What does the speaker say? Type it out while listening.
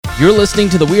You're listening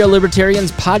to the We Are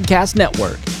Libertarians Podcast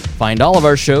Network. Find all of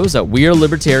our shows at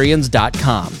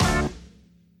wearelibertarians.com.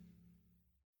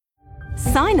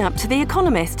 Sign up to The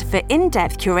Economist for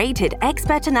in-depth curated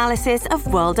expert analysis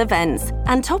of world events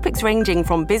and topics ranging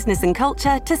from business and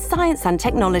culture to science and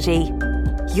technology.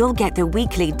 You'll get the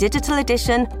weekly digital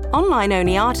edition,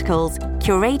 online-only articles,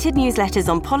 curated newsletters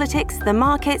on politics, the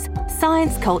markets,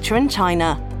 science, culture, and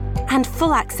China, and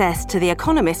full access to The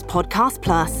Economist Podcast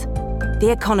Plus.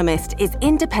 The Economist is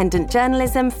independent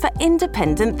journalism for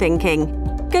independent thinking.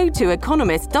 Go to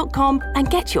economist.com and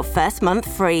get your first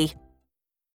month free.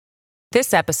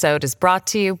 This episode is brought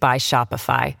to you by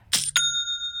Shopify.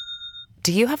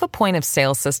 Do you have a point of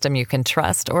sale system you can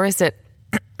trust, or is it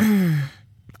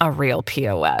a real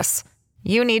POS?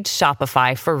 You need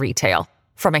Shopify for retail.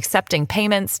 From accepting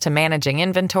payments to managing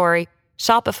inventory,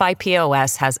 Shopify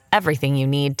POS has everything you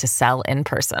need to sell in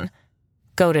person.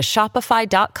 Go to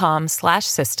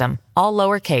shopify.com/system, all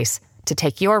lowercase, to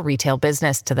take your retail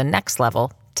business to the next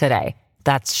level today.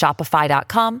 That's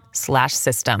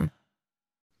shopify.com/system.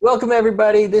 Welcome,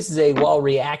 everybody. This is a wall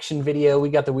reaction video. We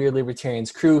got the Weird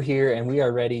Libertarians crew here, and we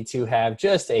are ready to have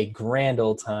just a grand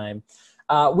old time.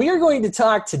 We are going to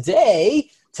talk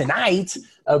tonight,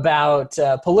 about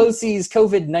Pelosi's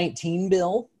COVID-19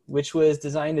 bill, which was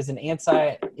designed as an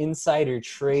anti-insider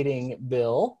trading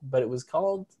bill, but it was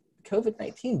called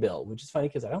COVID-19 bill, which is funny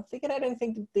because I don't think it had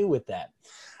anything to do with that.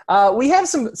 We have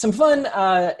some fun.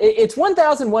 It's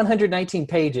 1,119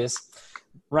 pages.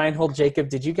 Reinhold, Jacob,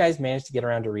 did you guys manage to get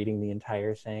around to reading the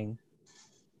entire thing?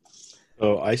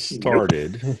 Oh, I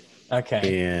started.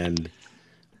 Okay. And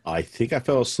I think I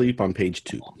fell asleep on page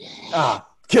 2. Ah,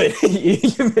 good.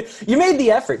 You made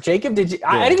the effort. Jacob, did you? Yeah.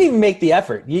 I didn't even make the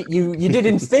effort. You did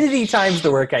infinity times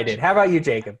the work I did. How about you,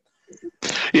 Jacob?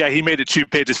 Yeah, he made it 2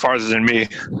 pages farther than me.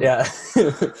 Yeah.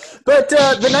 But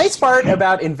the nice part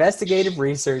about investigative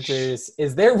researchers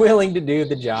is they're willing to do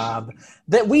the job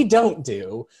that we don't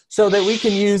do so that we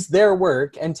can use their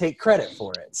work and take credit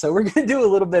for it. So we're going to do a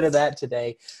little bit of that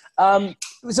today.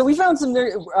 So we found some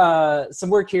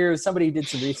work here. Somebody did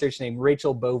some research named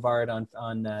Rachel Bovard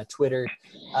on Twitter.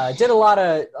 Did a lot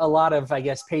of, I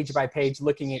guess, page by page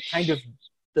looking at kind of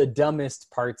the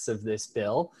dumbest parts of this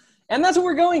bill. And that's what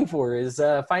we're going for, is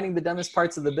finding the dumbest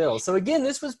parts of the bill. So again,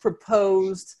 this was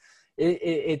proposed.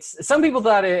 It's some people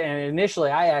thought it, and initially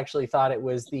I actually thought it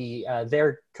was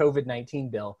their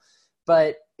COVID-19 bill,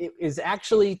 but it is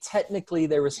actually technically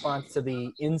their response to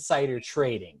the insider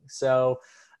trading. So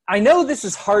I know this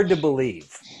is hard to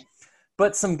believe,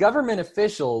 but some government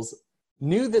officials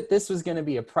knew that this was going to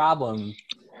be a problem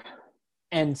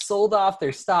and sold off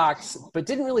their stocks, but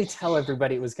didn't really tell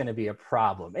everybody it was going to be a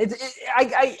problem.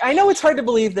 I know it's hard to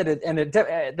believe that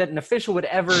an official would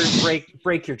ever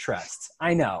break your trust.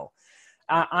 I know.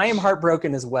 I am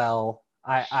heartbroken as well.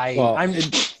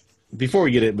 Before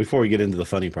we get into the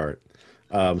funny part,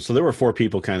 so there were 4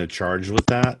 people kind of charged with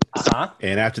that. Uh-huh.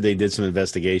 And after they did some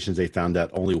investigations, they found out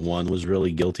only one was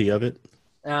really guilty of it.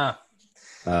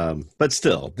 But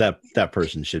still, that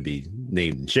person should be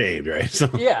named and shamed, right? So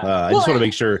yeah, I just want to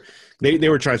make sure they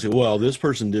were trying to say, well, this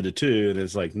person did it too, and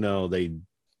it's like, no, they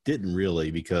didn't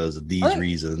really, because of these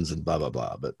reasons and blah blah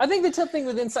blah. But I think the tough thing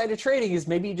with insider trading is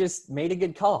maybe you just made a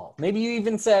good call. Maybe you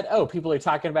even said, oh, people are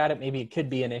talking about it. Maybe it could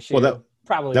be an issue. Well,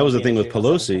 that was the thing with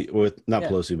Pelosi,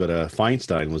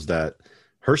 Feinstein, was that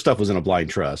her stuff was in a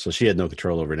blind trust, so she had no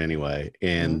control over it anyway.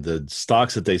 And the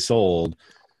stocks that they sold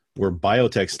were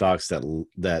biotech stocks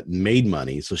that made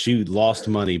money, so she lost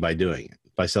money by doing it,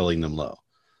 by selling them low.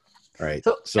 All right.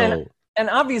 So and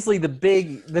obviously the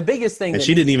biggest thing, and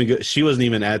she wasn't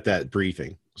even at that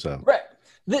briefing. So right.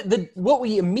 What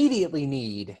we immediately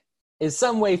need is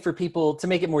some way for people to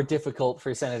make it more difficult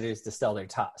for senators to sell their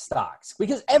stocks,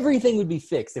 because everything would be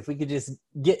fixed if we could just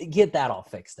get that all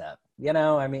fixed up. You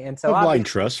know, I mean, and so blind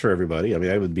trust for everybody. I mean,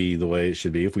 that would be the way it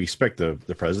should be. If we expect the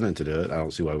president to do it, I don't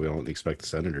see why we don't expect the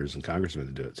senators and congressmen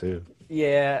to do it too.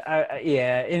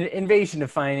 Yeah, invasion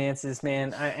of finances,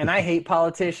 man. I hate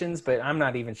politicians, but I'm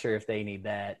not even sure if they need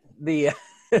that.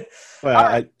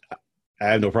 I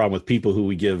have no problem with people who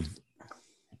we give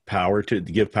power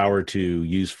to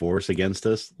use force against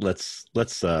us. Let's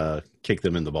kick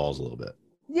them in the balls a little bit.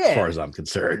 Yeah, as far as I'm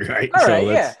concerned, right? All right,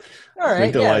 let's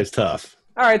make their lives tough.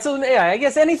 All right, so yeah, I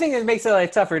guess anything that makes their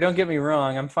life tougher, don't get me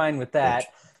wrong, I'm fine with that.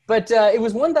 But it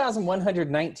was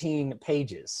 1,119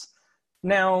 pages.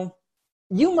 Now,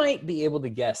 you might be able to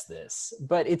guess this,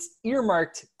 but it's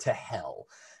earmarked to hell.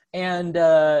 And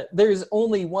there's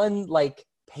only one,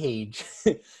 page,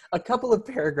 a couple of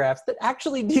paragraphs that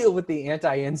actually deal with the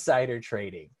anti-insider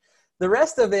trading. The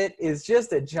rest of it is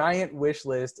just a giant wish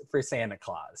list for Santa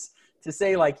Claus. to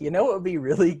say, like, you know what would be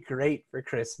really great for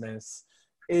Christmas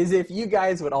is if you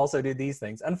guys would also do these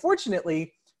things.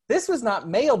 Unfortunately, this was not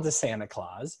mailed to Santa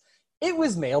Claus. It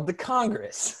was mailed to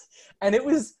Congress. And it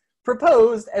was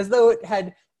proposed as though it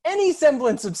had any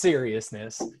semblance of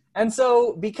seriousness. And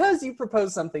so because you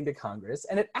propose something to Congress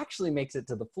and it actually makes it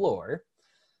to the floor,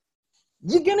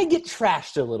 you're going to get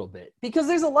trashed a little bit because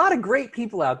there's a lot of great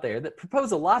people out there that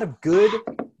propose a lot of good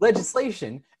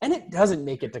legislation and it doesn't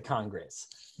make it to Congress.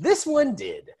 This one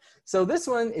did. So this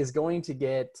one is going to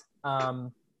get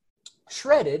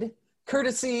shredded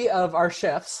courtesy of our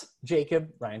chefs, Jacob,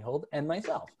 Reinhold, and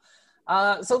myself.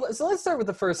 So let's start with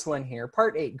the first one here.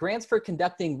 Part 8, grants for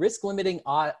conducting risk-limiting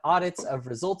audits of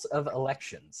results of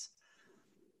elections.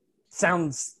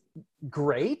 Sounds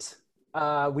great.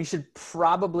 We should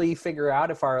probably figure out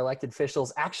if our elected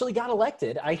officials actually got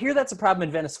elected. I hear that's a problem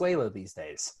in Venezuela these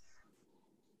days.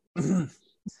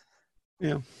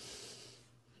 Yeah.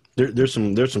 There's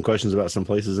some questions about some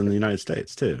places in the United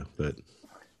States too, but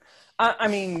I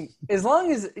mean, as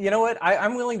long as, you know what,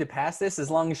 I'm willing to pass this as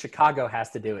long as Chicago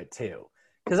has to do it too.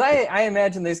 Because I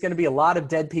imagine there's going to be a lot of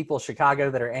dead people in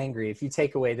Chicago that are angry if you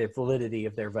take away the validity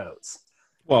of their votes.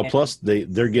 Well, plus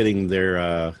they're getting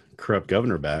their corrupt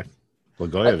governor back,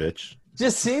 Blagojevich.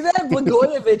 Just see that?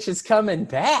 Blagojevich is coming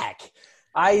back.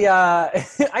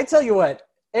 I tell you what,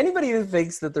 anybody who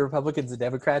thinks that the Republicans and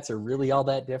Democrats are really all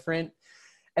that different,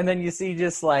 and then you see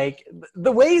just like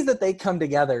the ways that they come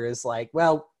together is like,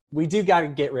 well, we do got to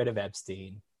get rid of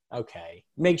Epstein. Okay.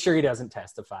 Make sure he doesn't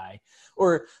testify.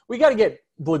 Or we got to get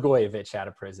Blagojevich out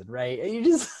of prison, right? You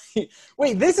just,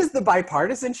 wait, this is the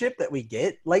bipartisanship that we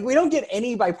get? Like, we don't get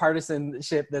any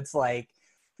bipartisanship that's like,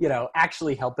 you know,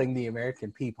 actually helping the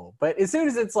American people. But as soon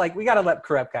as it's like, we got to let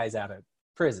corrupt guys out of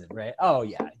prison, right? Oh,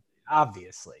 yeah,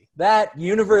 obviously. That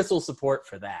universal support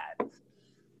for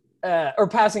that. Or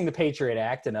passing the Patriot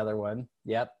Act, another one.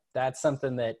 Yep. That's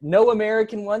something that no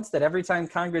American wants, that every time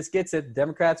Congress gets it,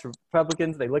 Democrats,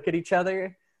 Republicans, they look at each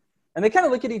other and they kind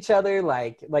of look at each other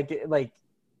like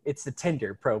it's the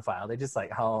Tinder profile. They're just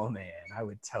like, oh man, I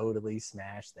would totally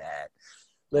smash that.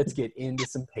 Let's get into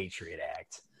some Patriot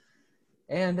Act.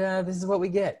 And this is what we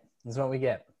get. This is what we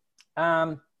get.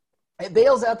 It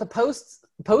bails out the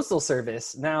postal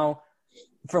service. Now,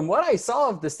 from what I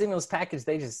saw of the stimulus package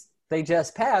they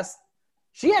just passed,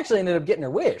 she actually ended up getting her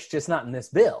wish, just not in this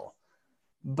bill.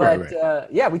 But right.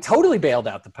 Yeah, we totally bailed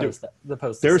out the post.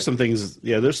 There's some things.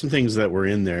 Yeah, there's some things that were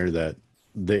in there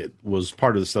that was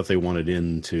part of the stuff they wanted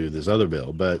into this other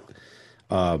bill. But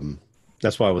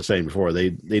that's why I was saying before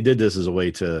they did this as a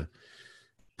way to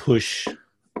push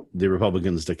the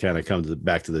Republicans to kind of come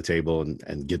back to the table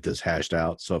and get this hashed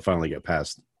out. So it finally got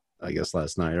passed, I guess,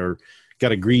 last night, or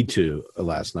got agreed to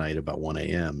last night about 1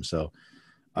 a.m. So.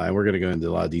 We're going to go into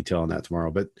a lot of detail on that tomorrow,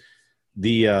 but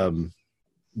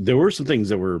there were some things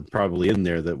that were probably in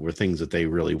there that were things that they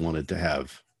really wanted to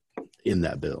have in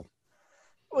that bill.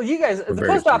 Well, you guys, the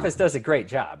post office does a great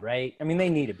job, right? I mean, they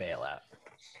need a bailout.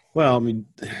 Well, I mean,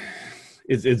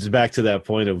 it's back to that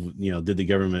point of, you know, did the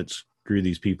government screw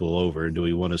these people over, and do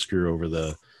we want to screw over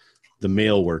the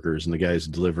mail workers and the guys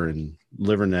delivering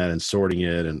that and sorting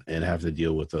it and have to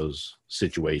deal with those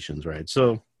situations, right?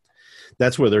 So.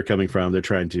 That's where they're coming from. They're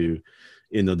trying to,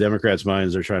 in the Democrats'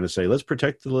 minds, they're trying to say, let's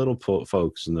protect the little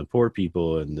folks and the poor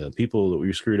people and the people that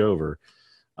we screwed over.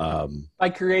 By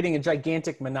creating a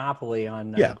gigantic monopoly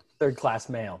on third-class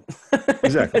mail.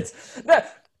 Exactly.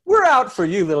 We're out for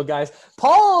you, little guys.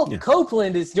 Paul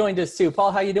Copeland has joined us, too.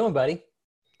 Paul, how you doing, buddy?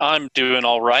 I'm doing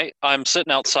all right. I'm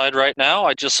sitting outside right now.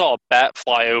 I just saw a bat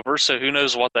fly over, so who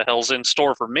knows what the hell's in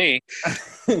store for me.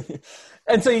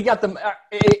 And so you got the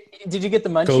did you get the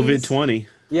munchies? COVID-20.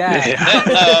 Yeah.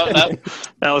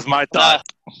 That was my thought.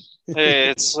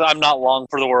 I'm not long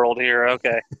for the world here.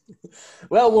 Okay.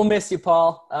 Well, we'll miss you,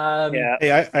 Paul. Yeah.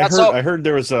 Hey, I heard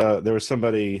there was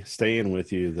somebody staying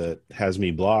with you that has me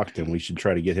blocked, and we should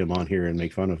try to get him on here and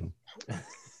make fun of him.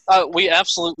 We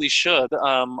absolutely should.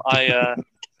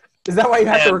 Is that why you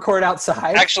have to record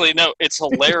outside? Actually, no, it's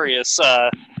hilarious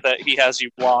that he has you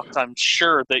blocked. I'm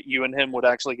sure that you and him would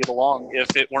actually get along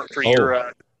if it weren't for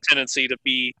your tendency to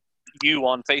be you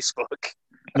on Facebook.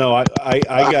 No,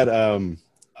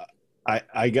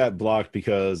 I got blocked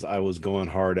because I was going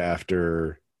hard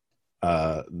after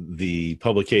the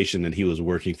publication that he was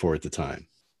working for at the time.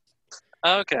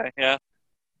 Okay, yeah.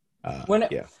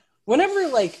 Whenever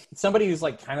like somebody who's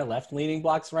like kind of left leaning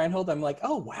blocks Reinhold, I'm like,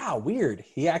 oh wow, weird.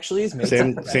 He actually is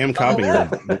making Sam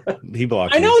Compinger. He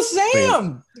blocked. I know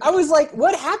Sam. I was like,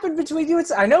 what happened between you and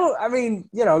Sam? I know. I mean,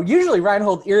 you know, usually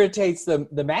Reinhold irritates the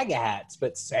MAGA hats,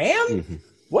 but Sam,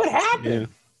 what happened?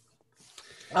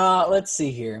 Yeah. Let's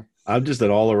see here. I'm just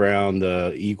an all-around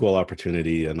equal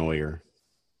opportunity annoyer.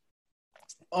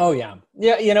 Oh yeah.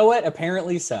 You know what?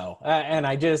 Apparently so. And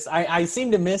I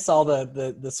seem to miss all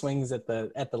the swings at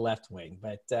the left wing,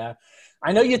 but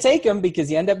I know you take them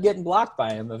because you end up getting blocked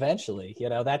by them eventually.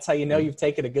 That's how you know you've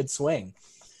taken a good swing.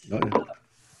 Oh,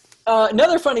 yeah.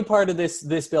 Another funny part of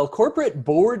this bill: corporate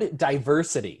board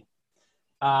diversity.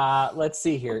 Let's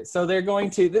see here. So they're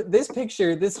going to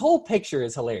this whole picture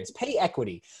is hilarious. Pay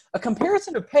equity, a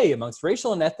comparison of pay amongst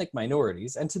racial and ethnic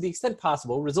minorities, and to the extent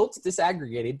possible, results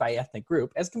disaggregated by ethnic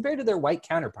group as compared to their white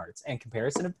counterparts, and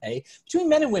comparison of pay between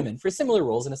men and women for similar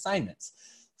roles and assignments.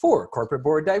 4. Corporate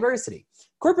board diversity.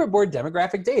 Corporate board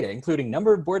demographic data, including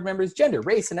number of board members, gender,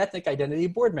 race, and ethnic identity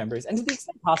of board members, and to the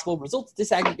extent possible, results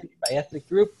disaggregated by ethnic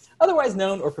group, otherwise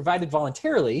known or provided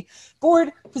voluntarily,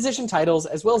 board position titles,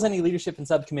 as well as any leadership and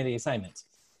subcommittee assignments.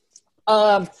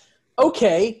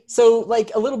 Okay, so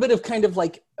like a little bit of kind of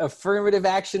like affirmative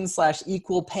action /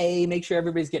 equal pay, make sure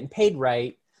everybody's getting paid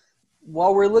right,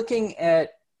 while we're looking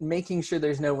at making sure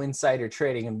there's no insider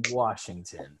trading in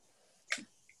Washington.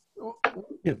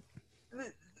 Yeah.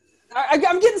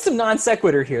 I'm getting some non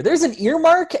sequitur here. There's an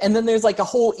earmark, and then there's like a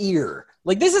whole ear.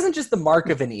 Like this isn't just the mark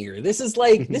of an ear. This is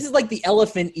like the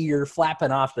elephant ear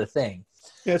flapping off the thing.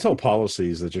 Yeah, it's all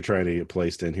policies that you're trying to get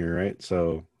placed in here, right?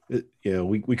 So,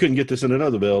 we couldn't get this in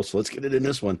another bill, so let's get it in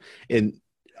this one. And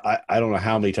I don't know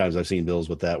how many times I've seen bills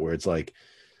with that where it's like,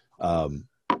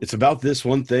 it's about this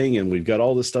one thing, and we've got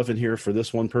all this stuff in here for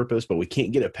this one purpose, but we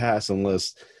can't get it passed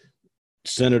unless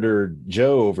Senator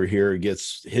Joe over here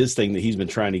gets his thing that he's been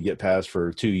trying to get passed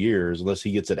for 2 years, unless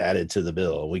he gets it added to the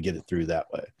bill. We get it through that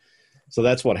way. So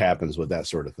that's what happens with that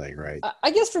sort of thing, right? I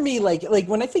guess for me, like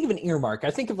when I think of an earmark, I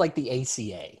think of like the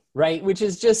ACA, right? Which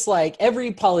is just like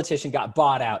every politician got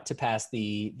bought out to pass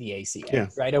the ACA, yeah.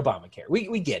 Right? Obamacare.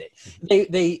 We get it.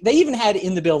 They even had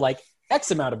in the bill like X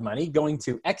amount of money going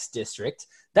to X district.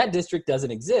 That district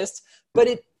doesn't exist, but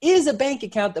it is a bank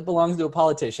account that belongs to a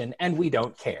politician, and we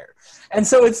don't care. And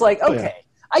so it's like, okay,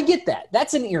 yeah. I get that.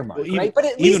 That's an earmark, right?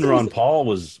 But even Ron Paul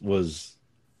was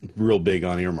real big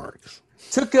on earmarks.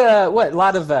 Took a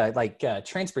lot of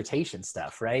transportation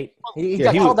stuff, right? He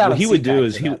got called out. What he would do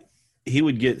is he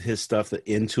would get his stuff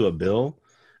into a bill,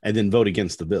 and then vote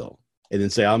against the bill, and then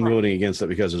say, "I'm voting against it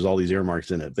because there's all these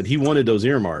earmarks in it." But he wanted those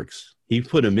earmarks. He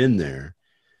put them in there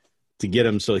to get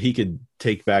him so he could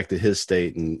take back to his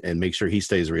state and make sure he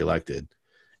stays reelected.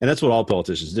 And that's what all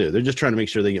politicians do. They're just trying to make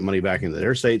sure they get money back into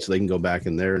their state so they can go back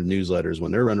in their newsletters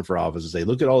when they're running for office and say,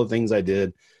 "Look at all the things I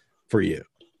did for you."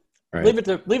 Right. Leave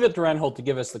it to Reinhold to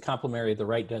give us the complimentary. The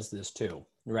right does this too,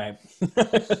 right?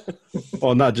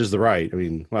 Well, not just the right. I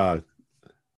mean,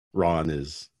 Ron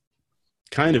is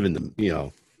kind of in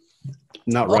the,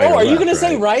 not right. Oh, are you going to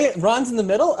say right? Ron's in the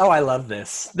middle? Oh, I love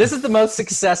this. This is the most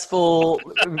successful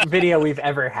video we've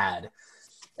ever had.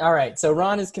 All right, so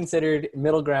Ron is considered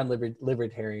middle ground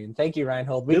libertarian. Thank you,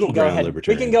 Reinhold. We can go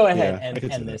ahead and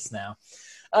end this now.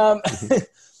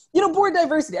 Board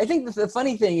diversity. I think the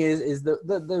funny thing is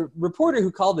the reporter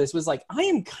who called this was like, I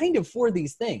am kind of for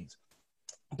these things,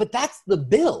 but that's the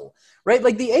bill, right?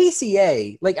 Like the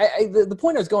ACA, like the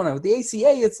point I was going on with the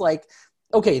ACA, it's like,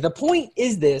 okay, the point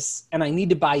is this, and I need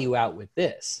to buy you out with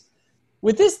this.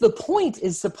 With this, the point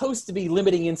is supposed to be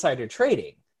limiting insider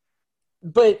trading,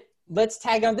 but let's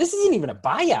tag on. This isn't even a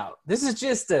buyout. This is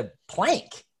just a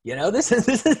plank. This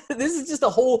is just a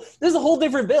whole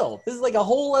different bill. This is like a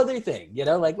whole other thing,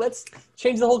 like let's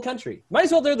change the whole country. Might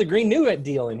as well throw the Green New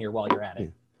Deal in here while you're at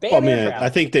it. I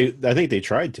think they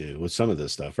tried to with some of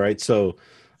this stuff, right? So,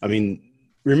 I mean,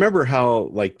 remember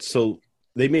how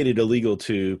they made it illegal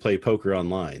to play poker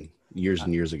online years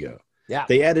and years ago. Yeah.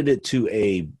 They added it to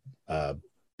a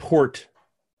port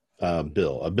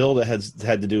bill, a bill that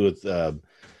had to do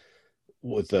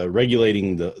with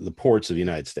regulating the ports of the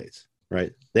United States.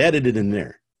 Right. They added it in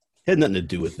there. It had nothing to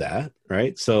do with that.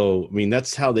 Right. So, I mean,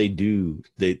 that's how they do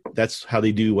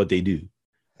what they do,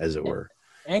 as it were.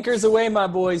 Anchors away, my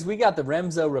boys. We got the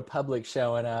Remzo Republic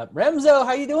showing up. Remzo,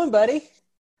 how you doing, buddy?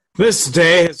 This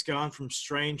day has gone from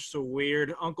strange to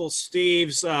weird. Uncle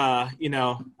Steve's,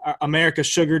 America's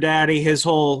sugar daddy, his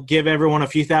whole give everyone a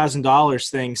few $1,000s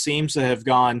thing seems to have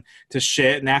gone to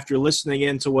shit. And after listening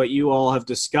into what you all have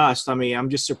discussed, I mean, I'm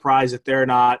just surprised that they're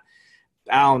not,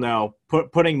 I don't know,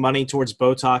 putting money towards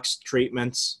Botox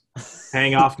treatments,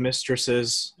 paying off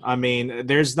mistresses. I mean,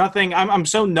 there's nothing. I'm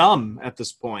so numb at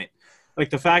this point. Like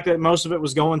the fact that most of it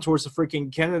was going towards the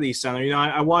freaking Kennedy Center.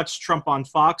 I watched Trump on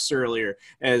Fox earlier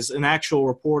as an actual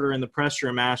reporter in the press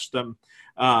room asked them,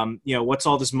 what's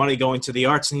all this money going to the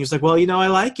arts? And he was like, well, I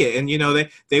like it. And,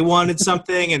 they wanted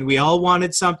something and we all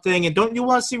wanted something. And don't you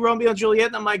want to see Romeo and Juliet?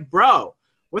 And I'm like, bro,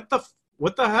 what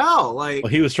the hell? Like, well,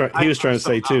 he was trying to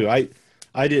say too.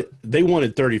 They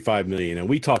wanted 35 million, and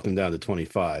we talked them down to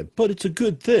 25. But it's a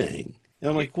good thing. And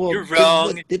I'm like, well, you're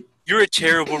wrong. You're a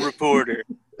terrible reporter.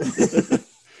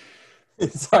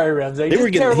 Sorry, Ramsey.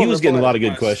 He was getting a lot of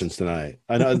good questions tonight.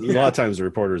 I know a lot of times the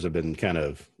reporters have been kind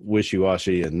of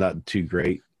wishy-washy and not too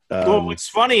great. Well, what's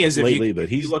funny is lately,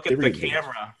 if you look at the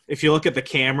camera, if you look at the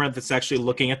camera that's actually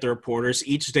looking at the reporters,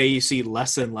 each day you see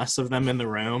less and less of them in the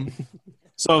room.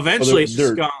 So eventually,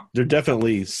 they're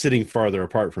definitely sitting farther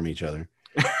apart from each other.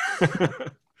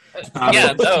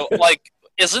 Yeah, no, like,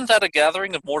 isn't that a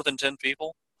gathering of more than 10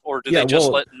 people? Or do they just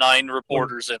let 9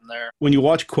 reporters in there? When you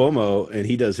watch Cuomo and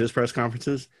he does his press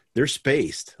conferences, they're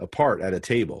spaced apart at a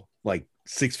table, like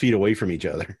 6 feet away from each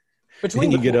other.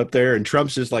 And you get up there, and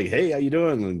Trump's just like, "Hey, how you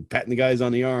doing?" and patting the guys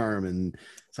on the arm, and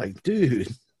it's like, dude.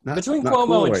 Between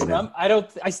Cuomo and Trump,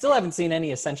 I still haven't seen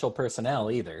any essential personnel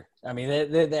either. I mean,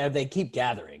 they keep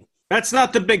gathering. That's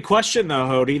not the big question, though,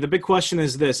 Hody. The big question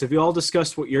is this: have you all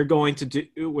discussed what you're going to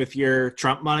do with your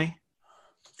Trump money?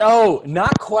 Oh,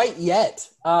 not quite yet.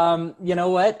 You know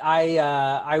what? I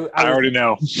already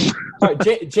know.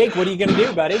 Jake, what are you going to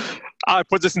do, buddy? I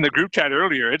put this in the group chat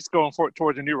earlier. It's going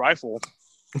towards a new rifle.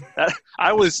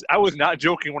 I was not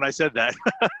joking when I said that.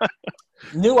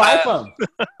 New iPhone.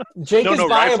 Jake is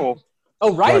buying rifle.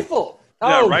 Oh, rifle.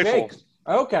 Yeah, oh, rifle. Jake.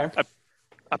 Okay.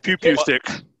 A pew stick.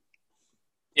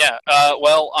 Yeah,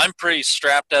 well, I'm pretty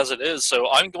strapped as it is,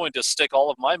 so I'm going to stick all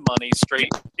of my money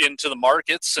straight into the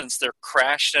markets since they're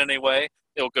crashed anyway.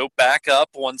 It'll go back up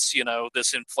once,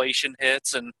 this inflation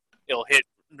hits, and it'll hit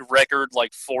record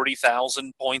like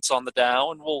 40,000 points on the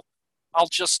Dow, and I'll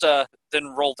just then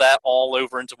roll that all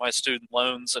over into my student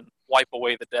loans and wipe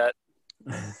away the debt.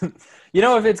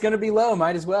 If it's going to be low,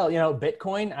 might as well.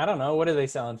 Bitcoin, I don't know. What are they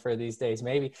selling for these days?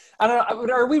 Maybe. I don't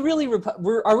know. Are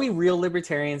we real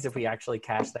libertarians if we actually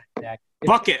cash that deck?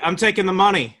 Fuck it. I'm taking the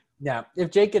money. Yeah. If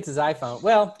Jake gets his iPhone,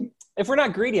 well, if we're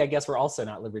not greedy, I guess we're also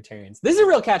not libertarians. This is a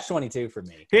real catch-22 for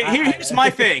me. Here's my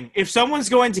thing. If someone's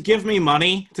going to give me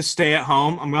money to stay at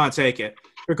home, I'm going to take it.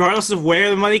 Regardless of where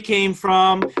the money came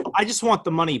from, I just want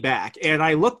the money back. And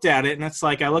I looked at it, and it's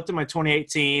like I looked at my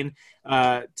 2018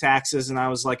 taxes, and I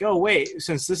was like, oh, wait,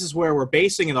 since this is where we're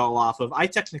basing it all off of, I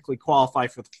technically qualify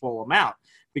for the full amount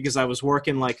because I was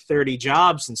working like 30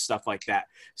 jobs and stuff like that.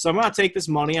 So I'm going to take this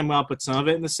money. I'm going to put some of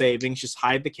it in the savings, just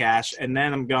hide the cash, and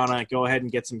then I'm going to go ahead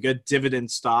and get some good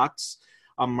dividend stocks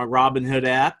on my Robinhood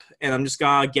app, and I'm just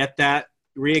going to get that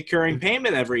reoccurring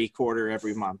payment every quarter,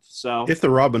 every month. So if the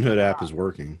Robinhood app is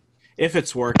working, if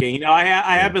it's working, I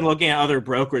have been looking at other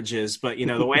brokerages, but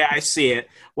the way I see it,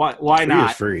 why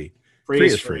not? Free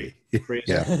is free. Free.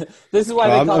 Yeah. This is why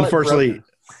they call unfortunately,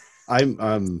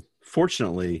 I'm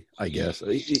fortunately, I guess,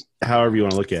 however you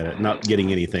want to look at it, not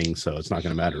getting anything, so it's not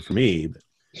going to matter for me.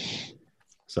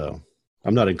 So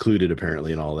I'm not included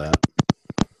apparently in all that.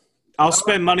 I'll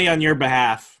spend money on your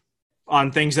behalf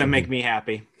on things that make me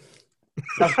happy.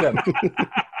 That's good.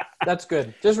 That's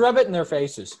good. Just rub it in their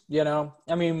faces,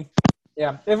 I mean,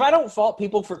 yeah. If I don't fault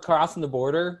people for crossing the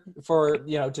border for,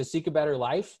 to seek a better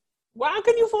life, well, how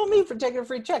can you fault me for taking a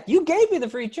free check? You gave me the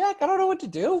free check. I don't know what to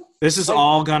do. This is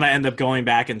all going to end up going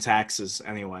back in taxes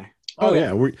anyway. Oh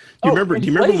yeah. Do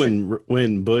you remember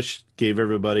when Bush gave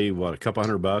everybody a couple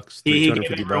 $100,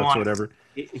 $250, whatever?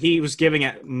 He was giving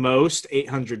at most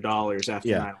 $800 after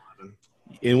 9/11.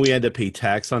 And we had to pay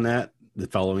tax on that the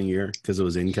following year because it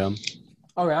was income.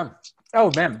 Oh yeah.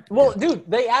 Oh man. Well, dude,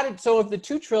 they added. So of the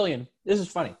 $2 trillion, this is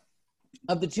funny.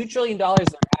 Of the $2 trillion, they're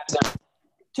adding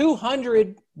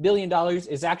 $200 billion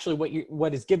is actually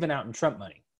what is given out in Trump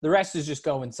money. The rest is just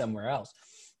going somewhere else.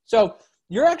 So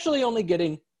you're actually only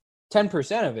getting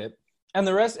 10% of it, and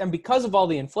the rest. And because of all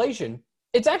the inflation,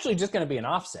 it's actually just going to be an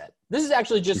offset. This is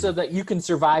actually just so that you can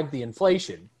survive the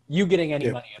inflation. You getting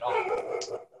any money at all?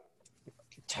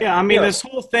 Yeah, I mean, this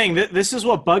whole thing, this is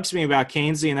what bugs me about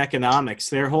Keynesian economics.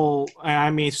 Steve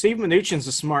Mnuchin's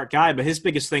a smart guy, but his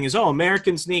biggest thing is,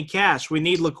 Americans need cash. We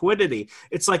need liquidity.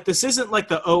 It's like, this isn't like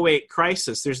the 2008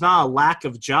 crisis. There's not a lack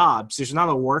of jobs. There's not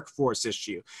a workforce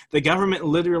issue. The government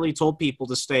literally told people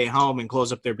to stay home and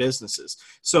close up their businesses.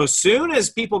 So as soon as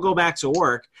people go back to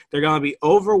work, they're going to be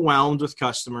overwhelmed with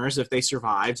customers if they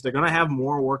survived. They're going to have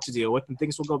more work to deal with, and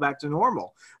things will go back to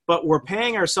normal. But we're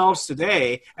paying ourselves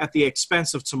today at the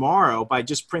expense of tomorrow by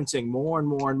just printing more and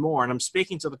more and more. And I'm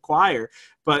speaking to the choir,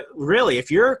 but really, if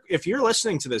you're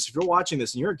listening to this, if you're watching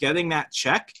this and you're getting that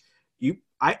check,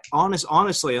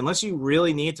 honestly, unless you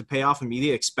really need to pay off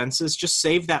immediate expenses, just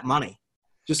save that money.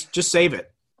 Just save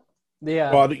it.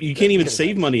 Well, you can't even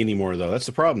save money anymore, though. That's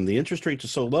the problem. The interest rates are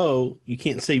so low, you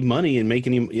can't save money and make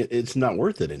any. It's not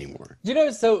worth it anymore.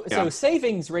 So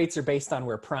savings rates are based on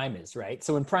where prime is, right?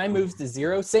 So when prime moves to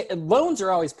zero, loans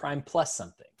are always prime plus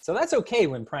something. So that's okay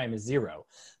when prime is zero.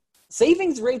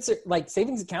 Savings rates are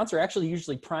savings accounts are actually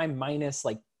usually prime minus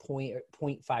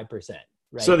 0.5%.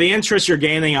 Right. So the interest you're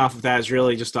gaining off of that is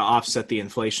really just to offset the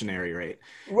inflationary rate.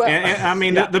 Well, and I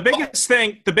mean, the biggest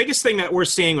thing that we're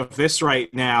seeing with this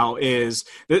right now is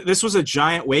this was a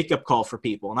giant wake-up call for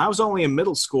people. And I was only in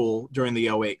middle school during the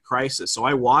 2008 crisis, so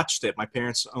I watched it. My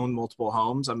parents owned multiple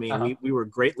homes. I mean, we were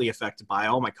greatly affected by it.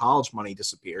 All my college money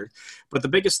disappeared. But the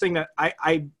biggest thing that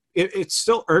it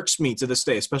still irks me to this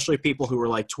day, especially people who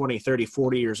were 20, 30,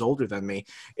 40 years older than me.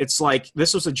 It's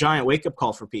this was a giant wake-up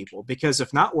call for people, because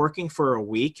if not working for a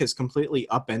week has completely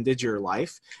upended your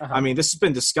life, I mean, this has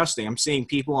been disgusting. I'm seeing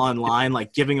people online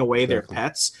giving away their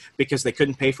pets because they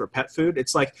couldn't pay for pet food.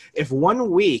 It's if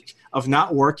 1 week of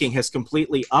not working has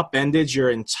completely upended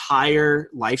your entire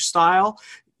lifestyle,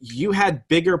 you had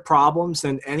bigger problems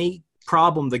than any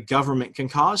problem the government can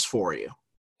cause for you.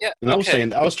 Yeah,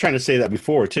 and I was trying to say that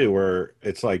before too, where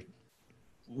it's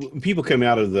people come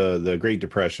out of the Great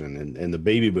Depression and the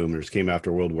baby boomers came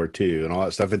after World War II and all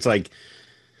that stuff. It's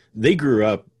they grew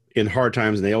up in hard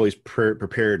times and they always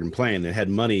prepared and planned and had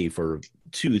money for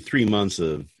 2-3 months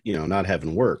of, not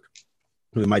having work.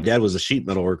 My dad was a sheet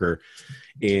metal worker,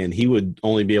 and he would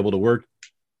only be able to work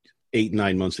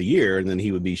 8-9 months a year, and then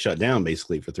he would be shut down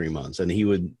basically for 3 months, and he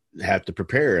would have to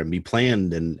prepare and be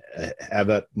planned and have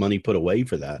that money put away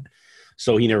for that.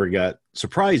 So he never got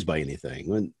surprised by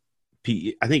anything.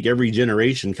 I think every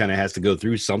generation kind of has to go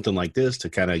through something like this to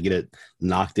kind of get it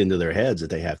knocked into their heads that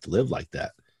they have to live like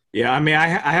that. Yeah, I mean, I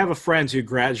have a friend who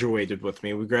graduated with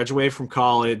me. We graduated from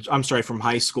from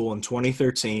high school in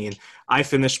 2013. I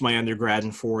finished my undergrad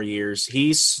in 4 years.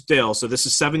 He's still, so this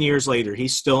is 7 years later,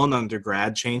 he's still an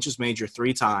undergrad, changed his major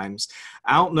 3 times.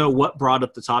 I don't know what brought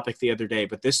up the topic the other day,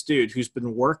 but this dude who's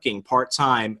been working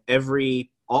part-time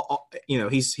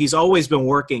he's always been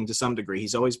working to some degree.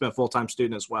 He's always been a full-time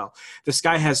student as well. This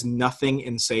guy has nothing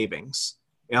in savings.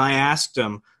 And I asked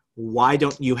him, why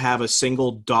don't you have a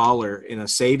single dollar in a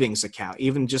savings account?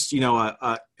 Even just,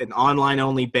 an online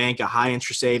only bank, a high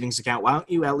interest savings account. Why don't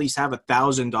you at least have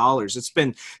 $1,000? It's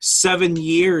been 7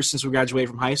 years since we graduated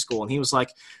from high school. And he was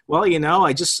like, well,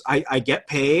 I get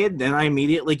paid, then I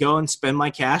immediately go and spend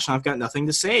my cash, and I've got nothing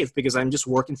to save because I'm just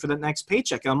working for the next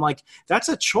paycheck. And I'm like, that's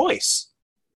a choice.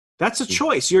 That's a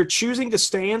choice. You're choosing to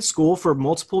stay in school for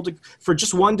for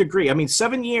just one degree. I mean,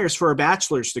 7 years for a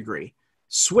bachelor's degree.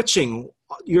 Switching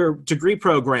your degree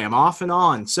program off and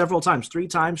on several times, 3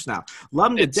 times now.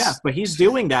 Love him to death, but he's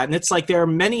doing that. And it's there are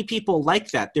many people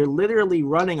like that. They're literally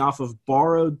running off of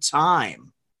borrowed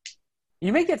time.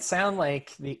 You make it sound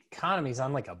like the economy's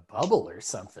on a bubble or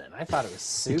something. I thought it was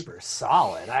super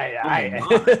solid.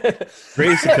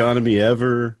 Greatest economy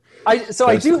ever.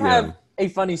 I do have a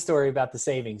funny story about the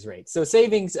savings rate. So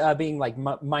savings being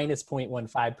minus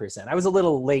 0.15%. I was a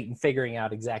little late in figuring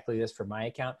out exactly this for my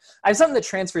account. I have something that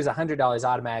transfers $100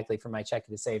 automatically from my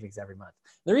checking to savings every month.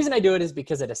 The reason I do it is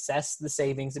because it assesses the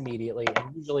savings immediately,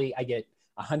 and usually I get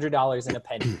 $100 in a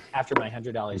penny after my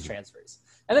 $100 transfers.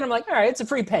 And then I'm like, all right, it's a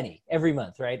free penny every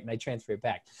month, right? And I transfer it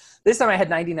back. This time I had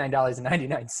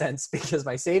 $99.99 because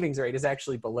my savings rate is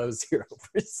actually below 0%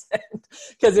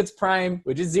 because it's prime,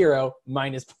 which is 0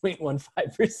 minus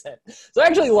 0.15%. So I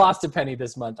actually lost a penny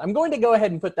this month. I'm going to go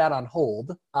ahead and put that on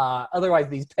hold. Otherwise,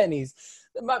 these pennies,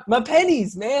 my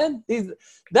pennies, man,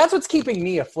 that's what's keeping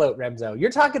me afloat, Remzo. You're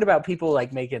talking about people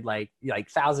making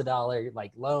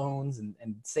 $1,000 loans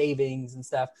and savings and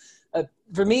stuff.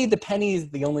 For me, the penny is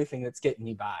the only thing that's getting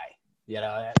me by.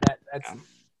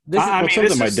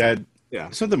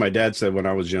 Something my dad said when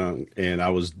I was young and I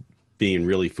was being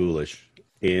really foolish.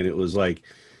 And it was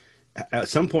at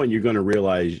some point you're going to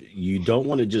realize you don't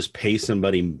want to just pay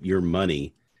somebody your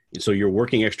money. So you're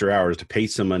working extra hours to pay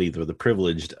somebody for the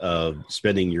privilege of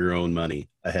spending your own money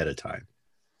ahead of time.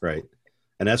 Right.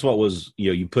 And that's what was,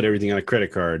 you put everything on a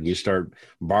credit card and you start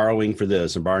borrowing for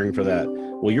this and borrowing for that.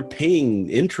 Well, you're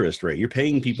paying interest rate. You're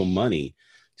paying people money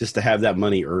just to have that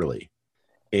money early.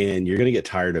 And you're going to get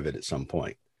tired of it at some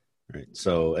point. Right.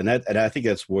 So, and I think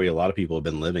that's where a lot of people have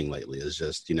been living lately is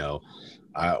just,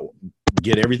 I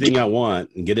get everything I want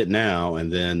and get it now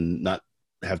and then not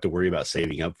have to worry about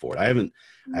saving up for it. I haven't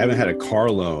had a car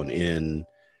loan in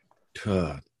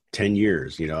 10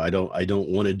 years. I don't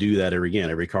want to do that ever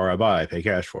again. Every car I buy, I pay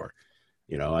cash for.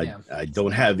 I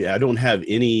don't have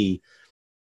any.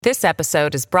 This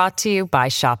episode is brought to you by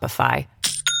Shopify.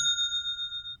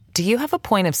 Do you have a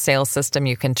point of sale system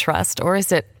you can trust, or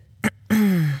is it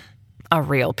a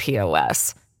real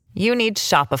POS. You need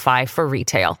Shopify for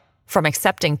retail. From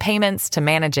accepting payments to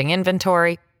managing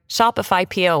inventory, Shopify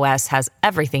POS has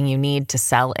everything you need to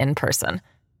sell in person.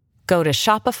 Go to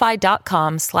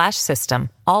shopify.com/system,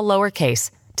 all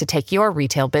lowercase, to take your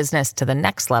retail business to the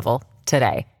next level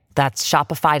today. That's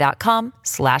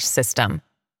shopify.com/system.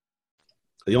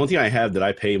 The only thing I have that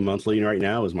I pay monthly right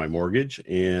now is my mortgage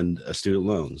and student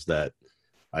loans that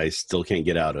I still can't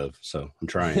get out of. So I'm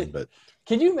trying, but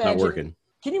Can you imagine? not working.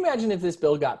 Can you imagine if this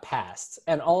bill got passed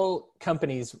and all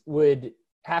companies would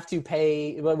have to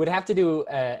do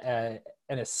an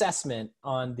assessment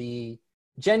on the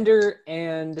gender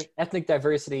and ethnic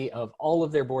diversity of all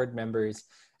of their board members,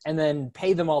 and then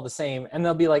pay them all the same, and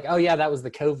they'll be like, "Oh yeah, that was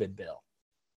the COVID bill."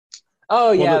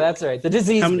 Oh yeah, that's right, the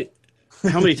disease.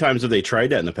 How many times have they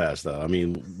tried that in the past, though? I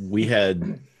mean, we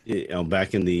had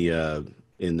back in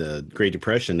the Great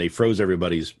Depression, they froze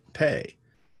everybody's pay.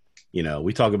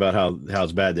 We talk about how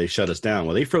it's bad they shut us down.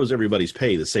 Well, they froze everybody's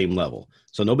pay the same level,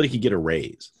 so nobody could get a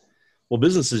raise. Well,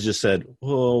 businesses just said,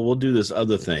 "Well, we'll do this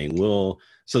other thing.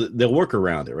 So they'll work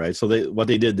around it, right?" So what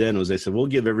they did then was they said, "We'll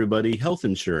give everybody health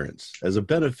insurance as a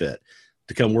benefit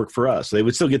to come work for us." So they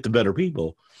would still get the better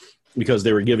people because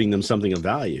they were giving them something of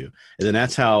value. And then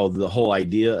that's how the whole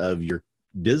idea of your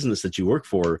business that you work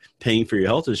for paying for your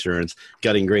health insurance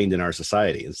got ingrained in our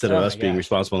society instead of us being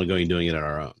responsible and going and doing it on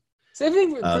our own. So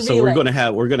we're going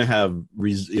to have,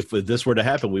 if this were to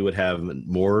happen, we would have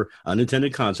more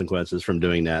unintended consequences from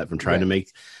doing that, from trying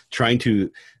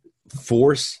to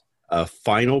force a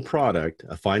final product,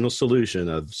 a final solution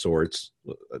of sorts.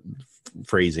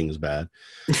 Phrasing is bad.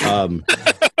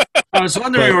 I was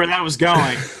wondering where that was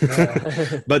going.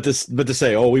 but to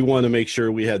say, "Oh, we want to make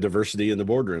sure we have diversity in the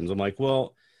boardrooms," I'm like,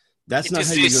 well, that's not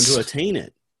how you're going to attain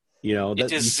it.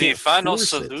 It is the final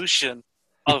solution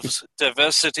of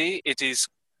diversity. It is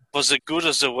for the good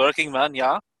of the working man.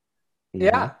 Yeah.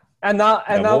 Yeah. And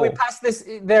now we pass this.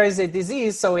 There is a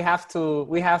disease, so we have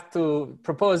to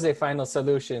propose a final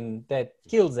solution that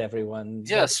kills everyone.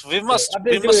 Yes, we must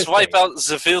wipe out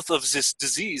the filth of this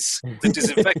disease that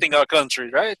is infecting our country,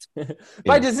 right?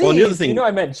 By disease, I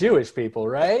meant Jewish people,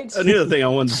 right? Another thing I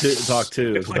wanted to talk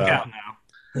to is about.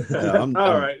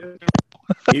 All right.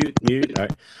 Mute.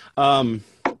 All right.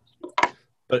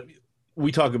 But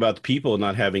we talk about the people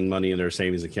not having money in their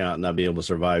savings account, and not being able to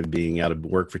survive being out of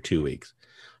work for 2 weeks.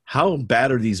 How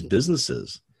bad are these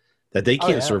businesses that they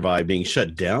can't survive being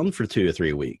shut down for 2 or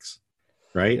 3 weeks?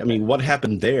 Right? I mean, what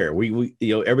happened there? We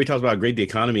everybody talks about how great the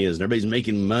economy is and everybody's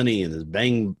making money and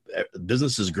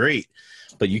business is great,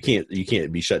 but you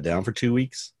can't be shut down for 2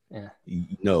 weeks. Yeah.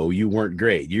 No, you weren't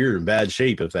great. You're in bad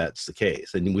shape if that's the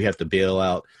case. And we have to bail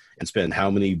out and spend how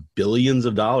many billions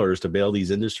of dollars to bail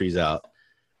these industries out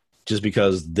just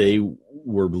because they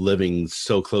were living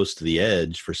so close to the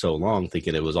edge for so long,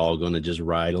 thinking it was all going to just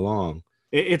ride along.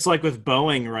 It's like with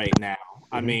Boeing right now.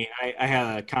 I mean, I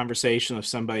had a conversation with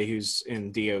somebody who's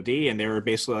in DOD, and they were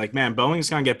basically like, man, Boeing's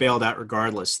going to get bailed out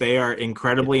regardless. They are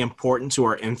incredibly important to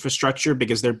our infrastructure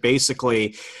because they're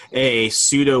basically a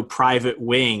pseudo-private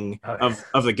wing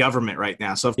of the government right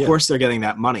now. So, of course, they're getting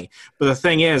that money. But the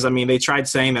thing is, I mean, they tried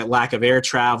saying that lack of air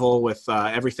travel with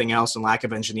everything else and lack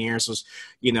of engineers was,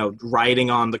 riding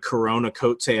on the Corona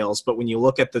coattails. But when you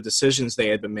look at the decisions they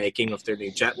had been making with their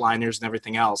new jetliners and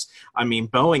everything else, I mean,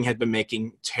 Boeing had been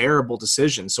making terrible decisions.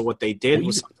 So what they did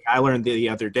was something I learned the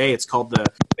other day. It's called the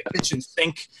kitchen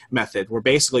sink method, where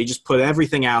basically you just put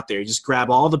everything out there. You just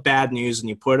grab all the bad news and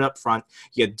you put it up front.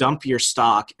 You dump your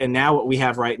stock. And now what we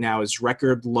have right now is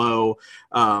record low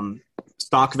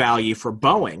stock value for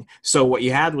Boeing. So what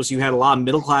you had a lot of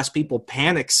middle-class people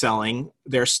panic selling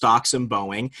their stocks in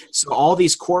Boeing. So all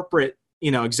these corporate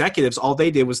executives, all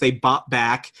they did was they bought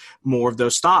back more of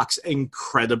those stocks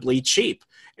incredibly cheap.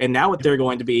 And now what they're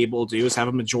going to be able to do is have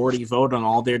a majority vote on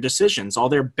all their decisions, all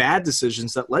their bad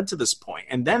decisions that led to this point.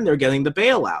 And then they're getting the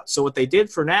bailout. So what they did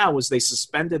for now was they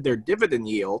suspended their dividend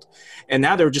yield. And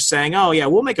now they're just saying, oh, yeah,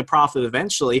 we'll make a profit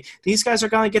eventually. These guys are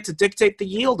going to get to dictate the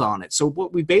yield on it. So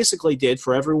what we basically did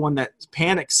for everyone that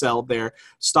panic sold their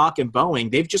stock in Boeing,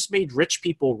 they've just made rich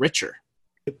people richer.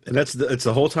 And it's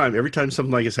the whole time. Every time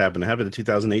something like this happened, it happened in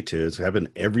 2008 too. It's happened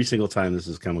every single time this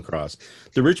has come across.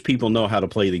 The rich people know how to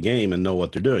play the game and know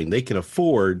what they're doing. They can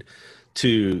afford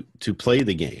to play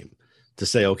the game, to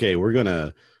say, okay, we're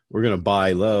gonna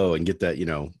buy low and get that.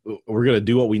 We're gonna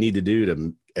do what we need to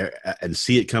do and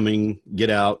see it coming, get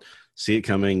out, see it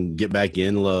coming, get back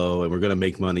in low, and we're gonna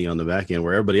make money on the back end.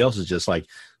 Where everybody else is just like,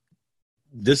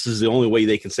 this is the only way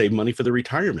they can save money for the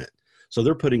retirement. So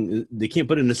they can't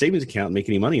put it in a savings account and make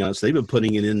any money on it. So they've been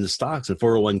putting it in the stocks and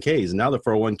 401ks. And now the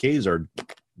 401ks are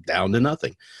down to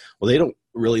nothing. Well,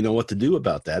 really know what to do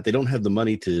about that. They don't have the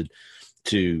money to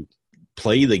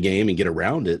play the game and get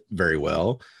around it very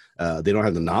well. They don't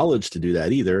have the knowledge to do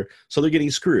that either. So they're getting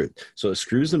screwed. So it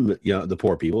screws them, the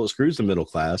poor people, it screws the middle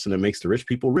class, and it makes the rich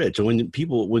people rich. And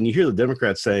when you hear the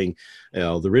Democrats saying,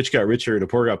 the rich got richer and the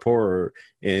poor got poorer,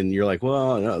 and you're like,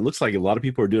 well, it looks like a lot of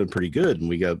people are doing pretty good. And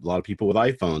we got a lot of people with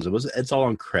iPhones. It's all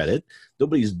on credit.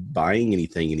 Nobody's buying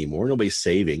anything anymore. Nobody's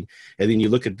saving. And then you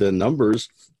look at the numbers,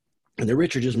 and the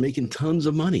rich are just making tons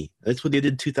of money. That's what they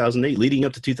did in 2008, leading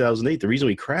up to 2008. The reason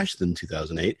we crashed in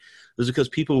 2008 was because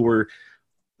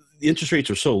the interest rates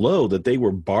were so low that they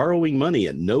were borrowing money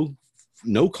at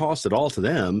no cost at all to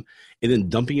them, and then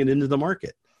dumping it into the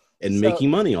market and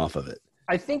making money off of it.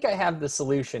 I think I have the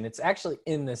solution. It's actually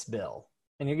in this bill.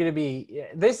 And you're going to be,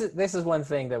 this is one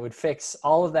thing that would fix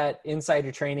all of that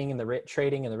insider trading and the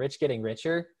rich getting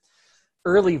richer.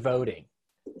 Early voting.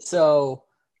 So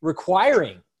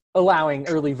allowing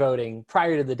early voting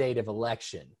prior to the date of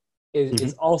election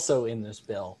is also in this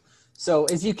bill. So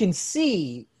as you can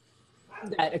see,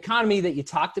 that economy that you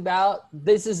talked about,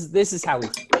 this is how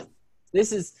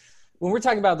when we're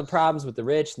talking about the problems with the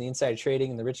rich and the insider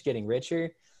trading and the rich getting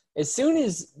richer, as soon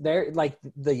as they're like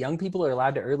the young people are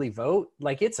allowed to early vote,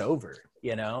 like it's over,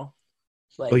 Like,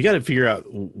 well, you got to figure out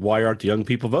why aren't the young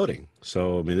people voting?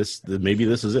 So I mean, maybe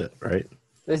this is it, right?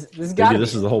 This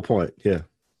is the whole point, yeah.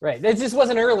 Right, it just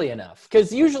wasn't early enough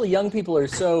because usually young people are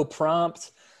so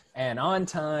prompt and on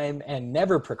time and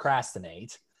never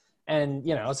procrastinate. And,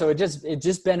 so it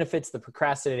just benefits the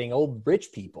procrastinating old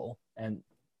rich people. And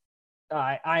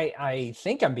I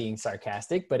think I'm being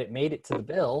sarcastic, but it made it to the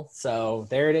bill. So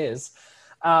there it is.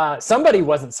 Somebody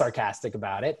wasn't sarcastic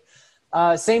about it.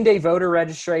 Same day voter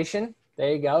registration.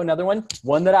 There you go. Another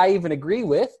one that I even agree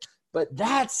with, but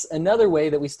that's another way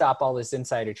that we stop all this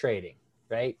insider trading,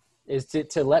 right? Is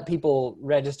to let people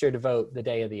register to vote the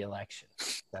day of the election.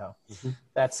 So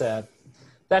that's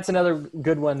another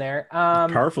good one there.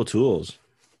 Powerful tools.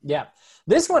 Yeah.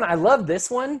 This one, I love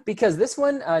this one because this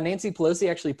one, Nancy Pelosi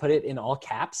actually put it in all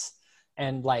caps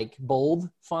and like bold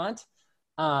font.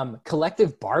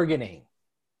 Collective bargaining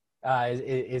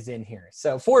is in here.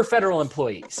 So for federal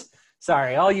employees.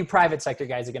 Sorry, all you private sector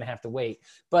guys are going to have to wait.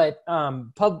 But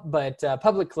public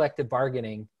collective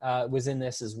bargaining was in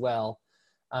this as well.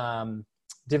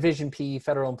 Division P,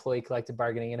 federal employee collective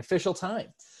bargaining, and official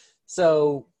time.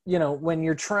 So, when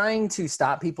you're trying to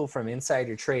stop people from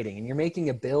insider trading and you're making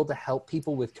a bill to help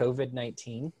people with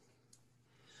COVID-19,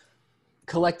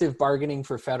 collective bargaining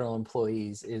for federal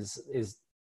employees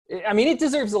it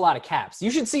deserves a lot of caps.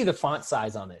 You should see the font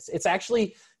size on this. It's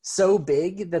actually so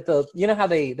big that how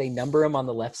they number them on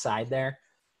the left side there,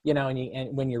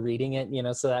 and when you're reading it,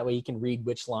 so that way you can read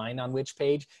which line on which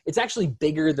page. It's actually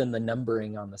bigger than the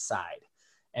numbering on the side.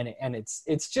 And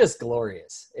it's just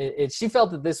glorious. She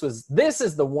felt that this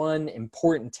is the one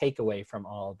important takeaway from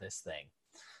all of this thing,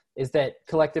 is that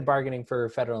collective bargaining for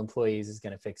federal employees is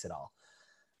going to fix it all.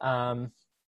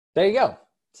 There you go.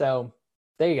 So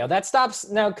there you go. That stops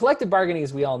now. Collective bargaining,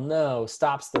 as we all know,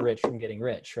 stops the rich from getting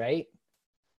rich, right?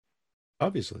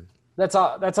 Obviously. That's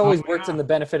always worked in the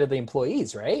benefit of the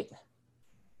employees, right?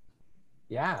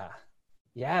 Yeah.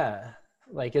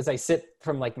 Like as I sip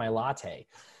from like my latte.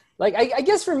 Like, I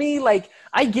guess for me, like,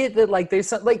 I get that, like, there's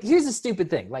some, like, here's a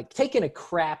stupid thing. Like, taking a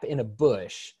crap in a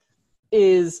bush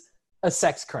is a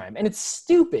sex crime. And it's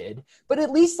stupid, but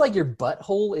at least, like, your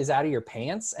butthole is out of your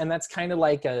pants. And that's kind of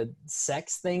like a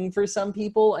sex thing for some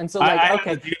people. And so, like, I okay.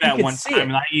 had to do that one time,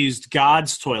 and I used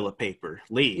God's toilet paper,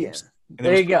 leaves. Yeah.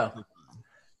 There you go.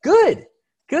 Good.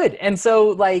 And so,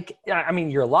 like, I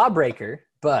mean, you're a lawbreaker,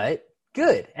 but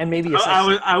good. And maybe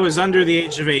I was under the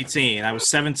age of 18. I was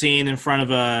 17 in front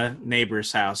of a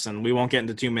neighbor's house, and we won't get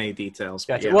into too many details.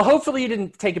 Gotcha. Yeah. Well, hopefully you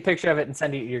didn't take a picture of it and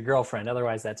send it to your girlfriend.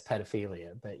 Otherwise, that's pedophilia.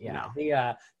 But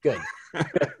yeah, good.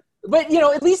 But,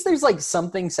 at least there's like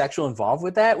something sexual involved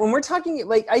with that. When we're talking,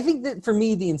 like, I think that for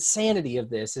me, the insanity of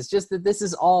this is just that this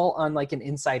is all on like an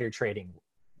insider trading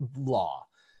law,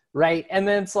 right? And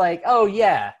then it's like, oh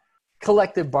yeah,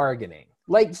 collective bargaining.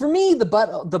 Like, for me,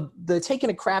 the taking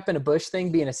a crap in a bush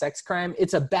thing being a sex crime,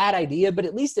 it's a bad idea, but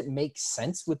at least it makes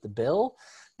sense with the bill.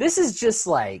 This is just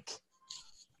like,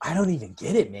 I don't even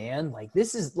get it, man. Like,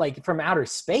 this is like from outer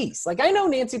space. Like, I know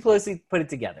Nancy Pelosi put it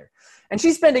together, and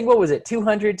she's spending, what was it,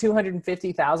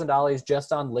 $250,000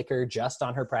 just on liquor, just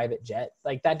on her private jet.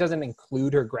 Like, that doesn't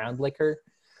include her ground liquor.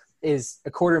 Is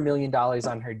 $250,000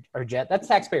 on her jet. That's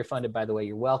taxpayer funded, by the way.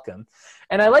 You're welcome.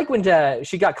 And I like when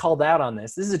she got called out on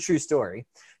this. This is a true story.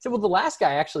 So, well, the last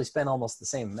guy actually spent almost the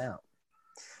same amount.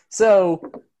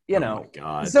 So, Oh my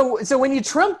God. So when you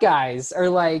Trump guys are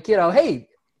like, hey,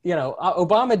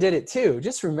 Obama did it too.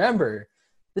 Just remember,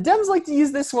 The Dems like to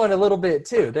use this one a little bit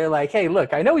too. They're like, hey,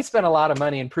 look, I know we spent a lot of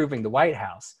money improving the White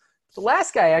House. The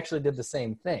last guy actually did the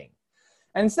same thing.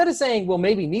 And instead of saying, well,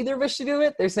 maybe neither of us should do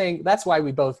it, they're saying that's why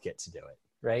we both get to do it,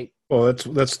 right? Well, that's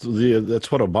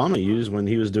what Obama used when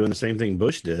he was doing the same thing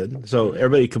Bush did. So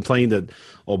everybody complained that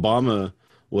Obama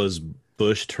was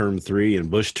Bush term 3 and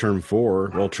Bush term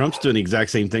 4. Well, Trump's doing the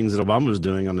exact same things that Obama was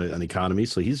doing on the economy.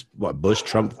 So he's Bush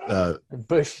 5.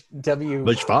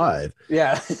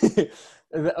 Yeah.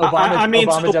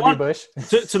 Obama W. Bush.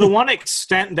 To the one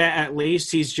extent that at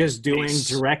least he's just doing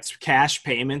direct cash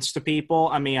payments to people.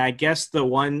 I mean, I guess the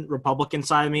one Republican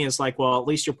side of me is like, well, at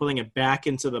least you're putting it back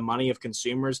into the money of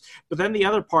consumers. But then the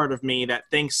other part of me that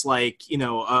thinks like,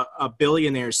 a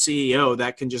billionaire CEO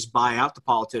that can just buy out the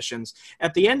politicians.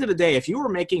 At the end of the day, if you were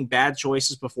making bad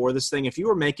choices before this thing, if you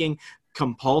were making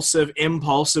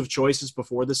impulsive choices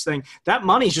before this thing, that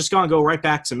money's just going to go right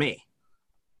back to me.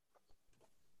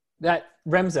 That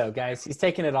Remzo, guys, he's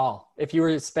taking it all. If you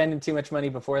were spending too much money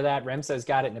before that, Remzo's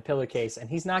got it in a pillowcase, and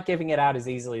he's not giving it out as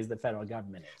easily as the federal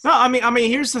government is. No, I mean,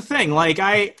 here's the thing.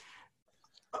 Like,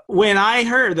 when I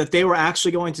heard that they were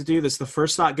actually going to do this, the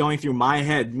first thought going through my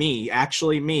head,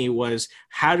 was,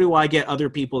 how do I get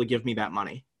other people to give me that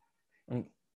money?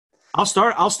 I'll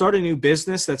start a new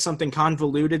business that's something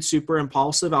convoluted, super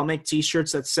impulsive. I'll make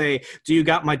T-shirts that say, "Do you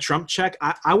got my Trump check?"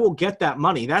 I will get that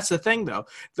money. That's the thing, though.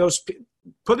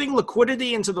 Putting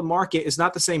liquidity into the market is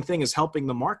not the same thing as helping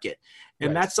the market.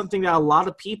 And That's something that a lot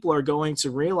of people are going to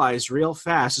realize real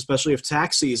fast, especially if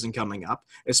tax season coming up,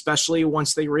 especially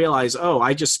once they realize, oh,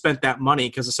 I just spent that money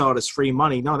because I saw it as free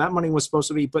money. No, that money was supposed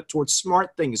to be put towards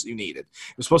smart things you needed.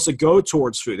 It was supposed to go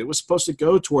towards food. It was supposed to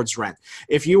go towards rent.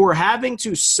 If you were having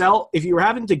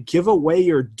to give away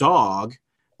your dog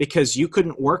because you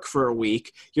couldn't work for a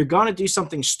week, you're going to do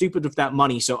something stupid with that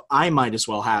money, so I might as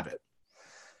well have it.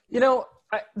 You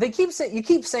keep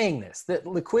saying this, that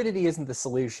liquidity isn't the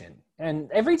solution. And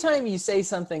every time you say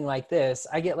something like this,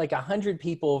 I get like 100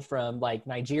 people from like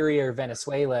Nigeria or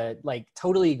Venezuela, like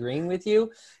totally agreeing with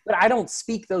you, but I don't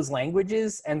speak those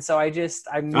languages. And so I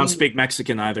don't speak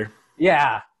Mexican either.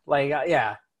 Yeah. I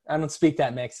don't speak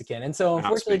that Mexican. And so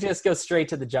unfortunately just go straight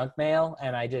to the junk mail.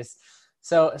 And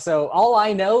so all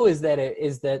I know is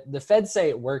that the feds say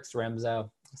it works, Remzo.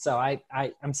 So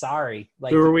I'm sorry.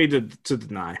 Like, who are we to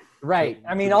deny? Right.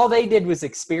 I mean, all they did was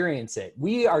experience it.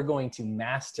 We are going to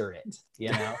master it,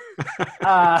 Yeah.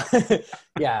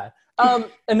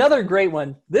 Another great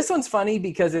one. This one's funny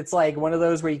because it's like one of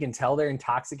those where you can tell they're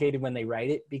intoxicated when they write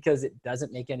it because it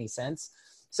doesn't make any sense.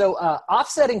 So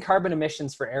offsetting carbon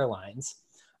emissions for airlines,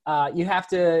 you have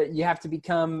to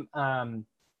become, carbon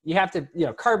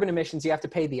emissions, you have to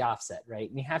pay the offset, right?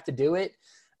 And you have to do it.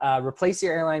 Replace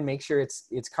your airline, make sure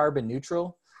it's carbon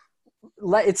neutral.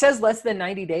 It says less than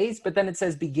 90 days, but then it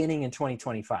says beginning in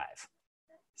 2025.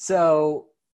 So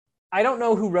I don't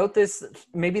know who wrote this.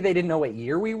 Maybe they didn't know what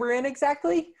year we were in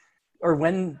exactly, or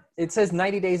when it says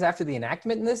 90 days after the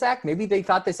enactment in this act. Maybe they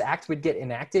thought this act would get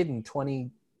enacted in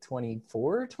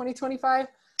 2024, 2025.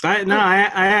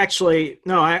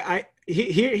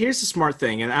 Here's the smart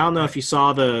thing, and I don't know if you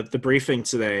saw the briefing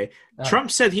today.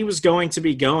 Trump said he was going to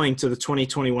be going to the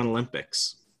 2021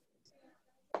 Olympics.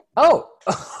 Oh,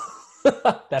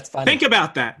 that's funny. Think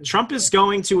about that. Trump is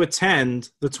going to attend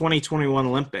the 2021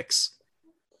 Olympics.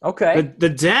 Okay.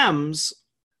 The Dems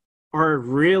are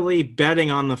really betting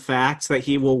on the fact that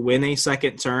he will win a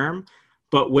second term,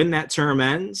 but when that term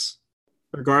ends,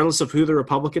 regardless of who the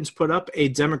Republicans put up, a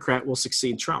Democrat will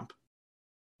succeed Trump.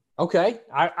 Okay.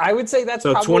 I would say that's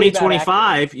so probably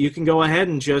 2025, you can go ahead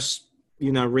and just,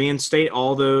 reinstate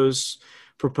all those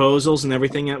proposals and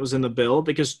everything that was in the bill,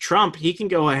 because Trump, he can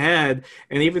go ahead,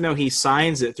 and even though he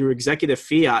signs it through executive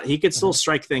fiat, he could still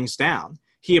strike things down.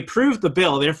 He approved the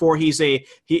bill, therefore he's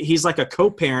like a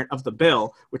co-parent of the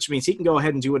bill, which means he can go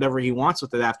ahead and do whatever he wants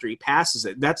with it after he passes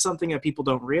it. That's something that people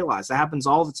don't realize. That happens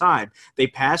all the time. They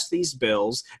pass these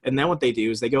bills, and then what they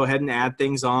do is they go ahead and add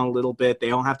things on a little bit. They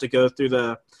don't have to go through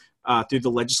the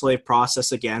legislative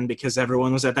process again, because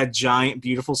everyone was at that giant,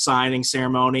 beautiful signing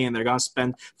ceremony, and they're going to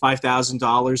spend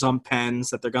 $5,000 on pens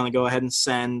that they're going to go ahead and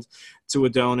send to a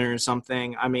donor or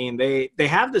something. I mean, they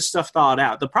have this stuff thought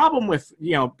out. The problem with,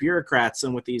 bureaucrats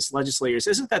and with these legislators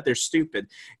isn't that they're stupid.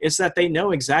 It's that they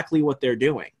know exactly what they're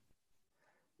doing.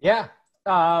 Yeah.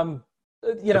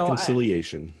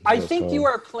 Reconciliation. I think you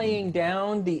are playing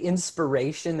down the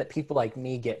inspiration that people like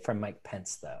me get from Mike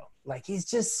Pence, though. Like, he's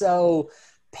just so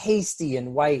pasty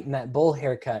and white and that bull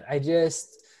haircut.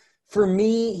 For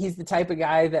me, he's the type of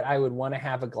guy that I would want to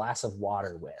have a glass of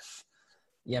water with.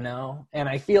 And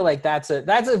I feel like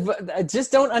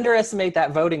just don't underestimate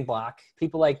that voting block.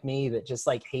 People like me that just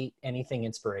like hate anything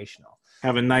inspirational.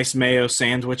 Have a nice mayo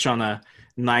sandwich on a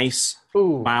nice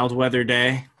mild weather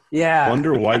day. Yeah.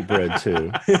 Wonder white bread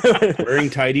too. Wearing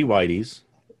tidy whities.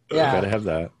 Yeah. Gotta have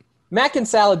that. Mac and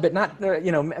salad, but not,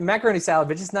 macaroni salad,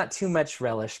 but just not too much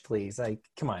relish, please. Like,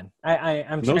 come on.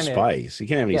 I'm no spice. You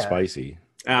can't have any spicy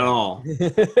at all.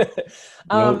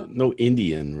 No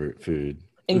Indian food.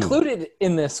 Included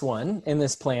in this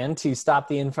plan to stop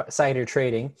the insider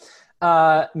trading,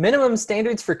 minimum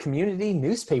standards for community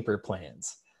newspaper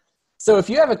plans. So if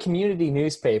you have a community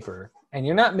newspaper and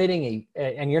you're not meeting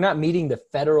the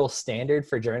federal standard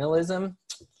for journalism,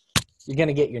 you're going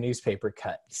to get your newspaper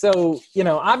cut. So,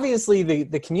 obviously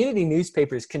the community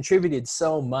newspapers contributed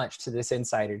so much to this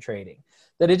insider trading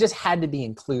that it just had to be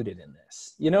included in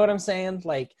this. You know what I'm saying?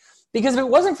 Like, because if it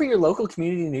wasn't for your local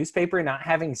community newspaper not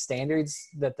having standards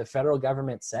that the federal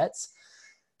government sets,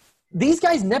 these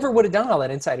guys never would have done all that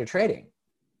insider trading.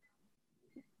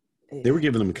 They were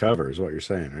giving them cover is what you're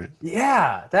saying, right?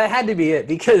 Yeah, that had to be it.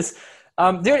 Because,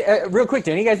 real quick,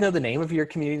 do any of you guys know the name of your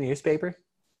community newspaper?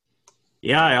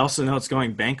 Yeah, I also know it's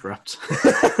going bankrupt.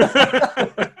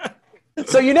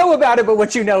 So you know about it, but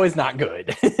what you know is not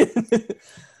good.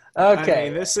 Okay.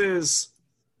 This is...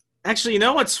 Actually, you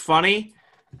know what's funny?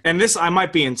 And this, I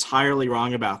might be entirely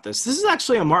wrong about this. This is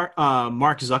actually a Mark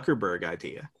Zuckerberg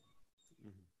idea.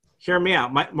 Hear me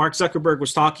out. Mark Zuckerberg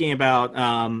was talking about,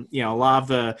 a lot of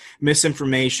the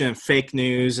misinformation, fake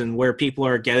news, and where people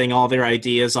are getting all their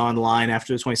ideas online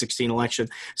after the 2016 election.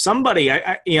 Somebody,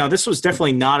 this was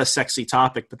definitely not a sexy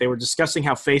topic, but they were discussing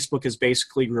how Facebook has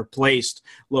basically replaced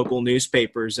local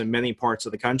newspapers in many parts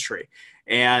of the country.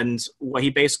 And what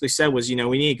he basically said was, we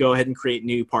need to go ahead and create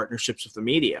new partnerships with the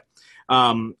media.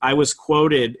 I was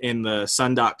quoted in the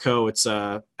Sun.co, it's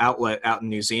an outlet out in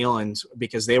New Zealand,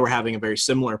 because they were having a very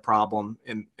similar problem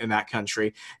in that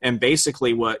country. And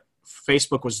basically what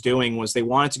Facebook was doing was they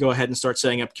wanted to go ahead and start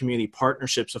setting up community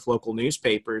partnerships with local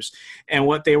newspapers. And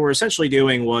what they were essentially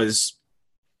doing was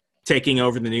taking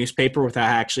over the newspaper without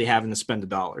actually having to spend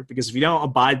 $1. Because if you don't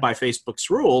abide by Facebook's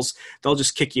rules, they'll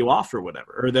just kick you off or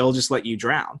whatever, or they'll just let you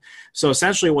drown. So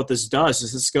essentially what this does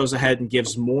is this goes ahead and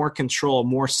gives more control,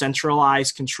 more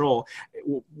centralized control,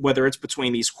 whether it's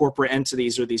between these corporate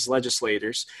entities or these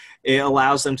legislators. It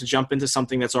allows them to jump into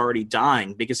something that's already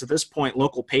dying, because at this point,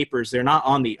 local papers, they're not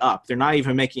on the up. They're not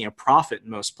even making a profit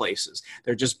in most places.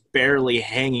 They're just barely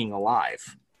hanging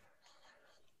alive.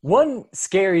 One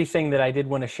scary thing that I did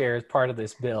want to share as part of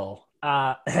this bill,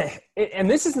 and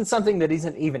this isn't something that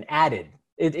isn't even added.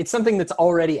 It's something that's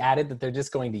already added that they're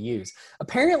just going to use.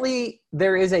 Apparently,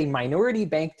 there is a minority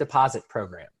bank deposit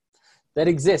program that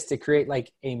exists to create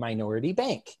like a minority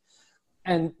bank.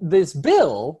 And this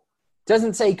bill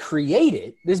doesn't say create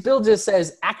it. This bill just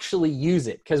says actually use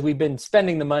it, because we've been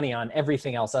spending the money on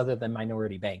everything else other than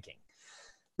minority banking.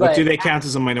 But do they count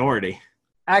as a minority?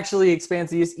 Actually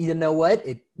expands the use. You know what?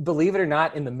 Believe it or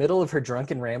not, in the middle of her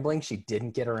drunken rambling, she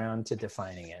didn't get around to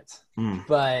defining it.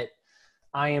 But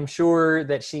I am sure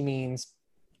that she means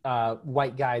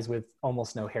white guys with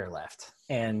almost no hair left.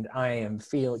 And I am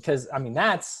because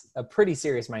that's a pretty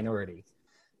serious minority.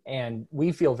 And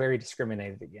we feel very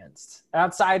discriminated against.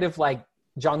 Outside of like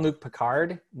Jean-Luc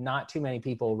Picard, not too many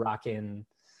people rocking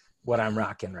what I'm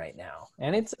rocking right now.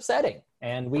 And it's upsetting.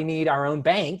 And we need our own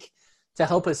bank to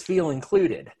help us feel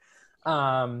included.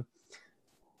 The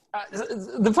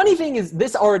funny thing is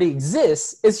this already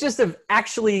exists. It's just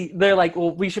they're like,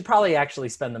 well, we should probably actually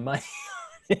spend the money.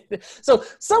 So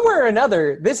somewhere or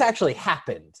another, this actually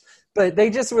happened. But they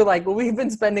just were like, well, we've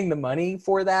been spending the money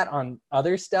for that on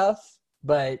other stuff,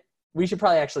 but we should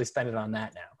probably actually spend it on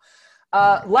that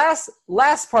now.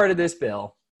 Last part of this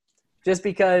bill, just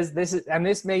because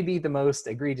this may be the most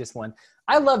egregious one.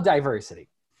 I love diversity.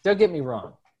 Don't get me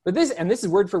wrong. But this is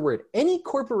word for word, any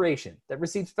corporation that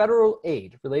receives federal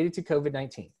aid related to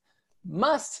COVID-19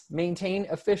 must maintain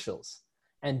officials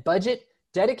and budget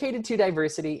dedicated to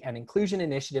diversity and inclusion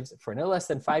initiatives for no less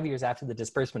than 5 years after the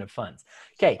disbursement of funds.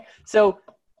 Okay, so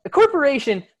a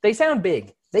corporation, they sound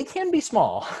big. They can be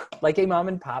small, like a mom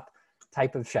and pop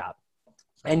type of shop.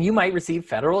 And you might receive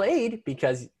federal aid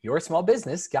because your small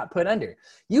business got put under.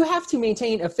 You have to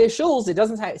maintain officials. It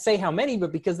doesn't say how many,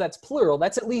 but because that's plural,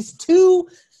 that's at least 2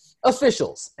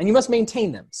 officials, and you must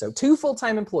maintain them. So 2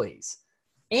 full-time employees,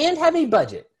 and have a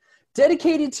budget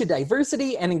dedicated to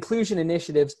diversity and inclusion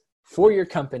initiatives for your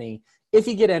company if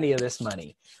you get any of this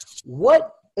money.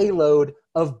 What a load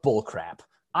of bullcrap.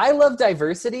 I love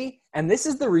diversity, and this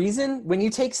is the reason when you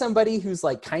take somebody who's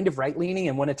like kind of right-leaning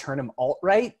and want to turn them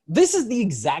alt-right, this is the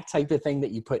exact type of thing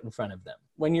that you put in front of them.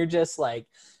 when you're just like,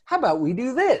 how about we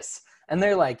do this? And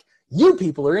they're like, you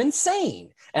people are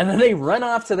insane. And then they run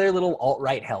off to their little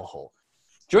alt-right hellhole.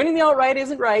 Joining the alt-right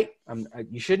isn't right.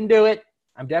 You shouldn't do it.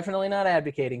 I'm definitely not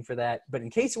advocating for that. But in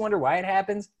case you wonder why it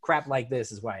happens, crap like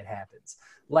this is why it happens.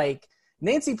 Like,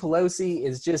 Nancy Pelosi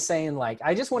is just saying, like,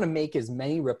 I just want to make as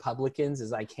many Republicans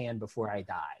as I can before I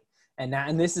die.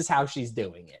 And this is how she's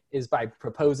doing it, is by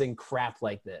proposing crap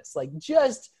like this. Like,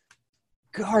 just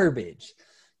garbage.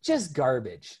 Just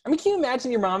garbage. I mean, can you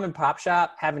imagine your mom and pop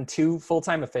shop having 2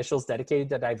 full-time officials dedicated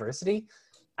to diversity?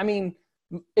 I mean,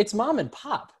 it's mom and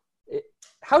pop.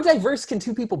 How diverse can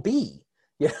 2 people be?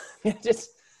 Yeah, just...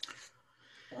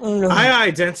 I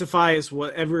identify as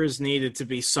whatever is needed to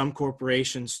be some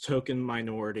corporation's token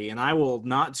minority, and I will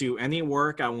not do any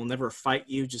work. I will never fight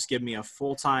you. Just give me a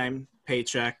full-time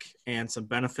paycheck and some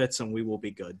benefits, and we will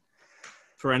be good.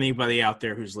 For anybody out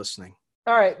there who's listening.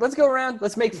 All right, let's go around.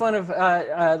 Let's make fun of,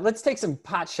 let's take some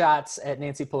pot shots at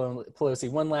Nancy Pelosi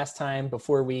one last time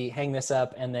before we hang this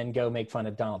up and then go make fun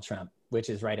of Donald Trump, which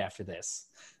is right after this,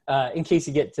 in case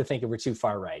you get to think we're too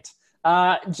far right.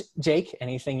 Jake,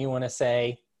 anything you want to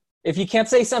say? If you can't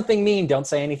say something mean, don't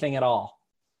say anything at all.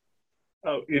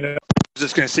 Oh, I was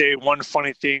just going to say one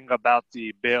funny thing about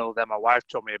the bill that my wife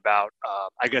told me about.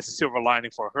 I guess the silver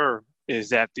lining for her is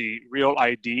that the real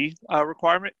ID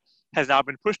requirement has now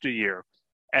been pushed a year.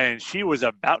 And she was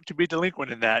about to be delinquent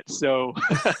in that. So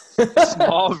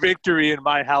small victory in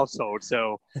my household.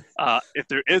 So if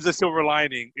there is a silver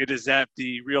lining, it is that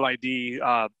the real ID,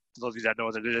 those of you that know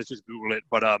what it is, just Google it.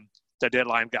 But the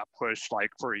deadline got pushed like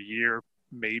for a year,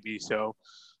 maybe. So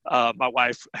my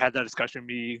wife had that discussion with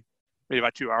me maybe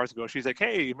about 2 hours ago. She's like,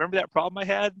 hey, remember that problem I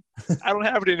had? I don't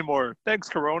have it anymore. Thanks,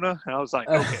 Corona. And I was like,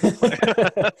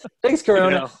 okay. Thanks,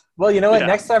 Corona. Well, you know what? Yeah.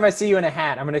 Next time I see you in a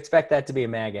hat, I'm going to expect that to be a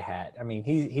MAGA hat. I mean,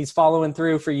 he's following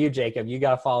through for you, Jacob. You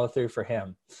got to follow through for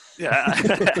him. Yeah,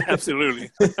 absolutely.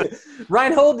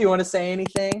 Reinhold, do you want to say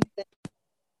anything?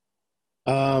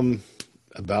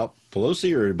 About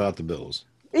Pelosi or about the bills?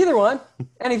 Either one.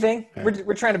 Anything.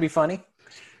 We're trying to be funny.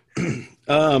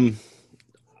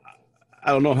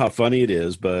 I don't know how funny it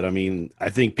is, but I mean, I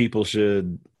think people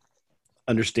should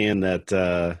understand that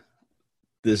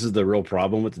this is the real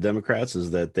problem with the Democrats, is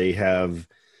that they have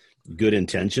good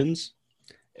intentions,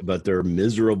 but they're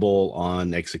miserable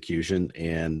on execution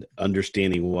and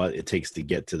understanding what it takes to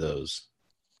get to those,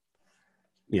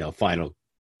 final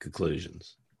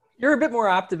conclusions. You're a bit more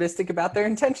optimistic about their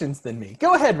intentions than me.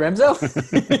 Go ahead, Remzo.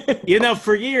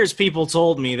 For years, people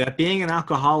told me that being an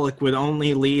alcoholic would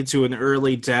only lead to an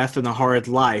early death and a hard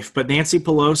life. But Nancy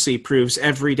Pelosi proves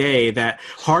every day that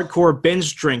hardcore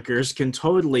binge drinkers can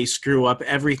totally screw up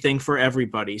everything for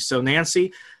everybody. So,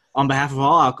 Nancy, on behalf of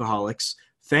all alcoholics,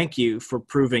 thank you for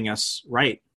proving us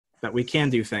right, that we can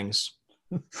do things.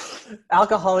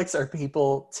 Alcoholics are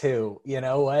people, too. You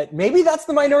know what? Maybe that's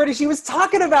the minority she was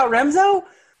talking about, Remzo.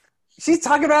 She's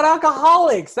talking about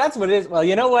alcoholics. That's what it is. Well,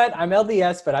 you know what? I'm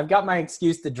LDS, but I've got my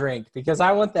excuse to drink because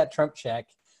I want that Trump check.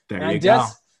 There you go.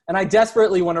 And I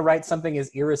desperately want to write something as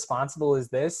irresponsible as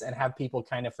this and have people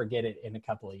kind of forget it in a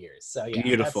couple of years. So yeah,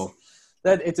 beautiful.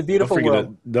 It's a beautiful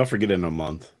world. Don't forget it in a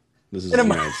month. This is the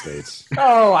United States.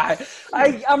 Oh,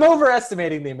 I'm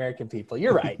overestimating the American people.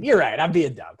 You're right. I'm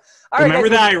being dumb. All Remember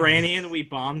right, the Iranian we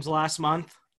bombed last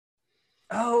month?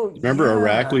 Oh, remember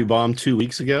Iraq we bombed 2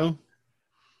 weeks ago?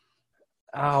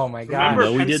 Oh my God!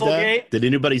 No, we did that. Did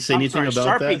anybody say anything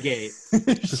about that?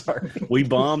 Sharpie. We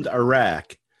bombed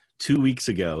Iraq 2 weeks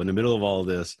ago in the middle of all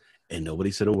this, and nobody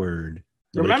said a word.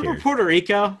 Remember cared. Puerto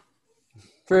Rico?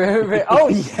 Oh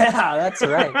yeah, that's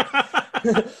right.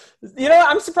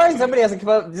 I'm surprised somebody hasn't come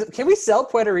up. Can we sell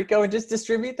Puerto Rico and just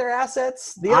distribute their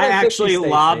assets? I actually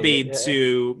lobbied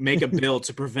to make a bill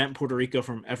to prevent Puerto Rico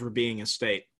from ever being a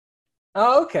state.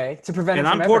 Oh, okay. To prevent. And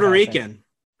I'm Puerto Rican.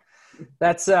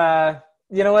 That's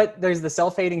you know what? There's the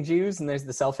self-hating Jews and there's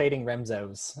the self-hating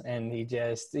Remzos, and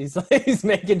he's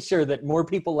making sure that more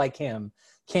people like him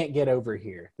can't get over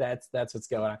here. That's what's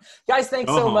going on. Guys,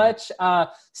 thanks so much.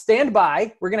 Stand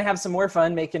by. We're going to have some more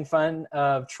fun making fun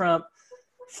of Trump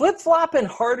flip-flopping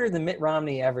harder than Mitt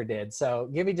Romney ever did. So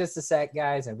give me just a sec,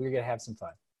 guys, and we're going to have some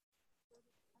fun.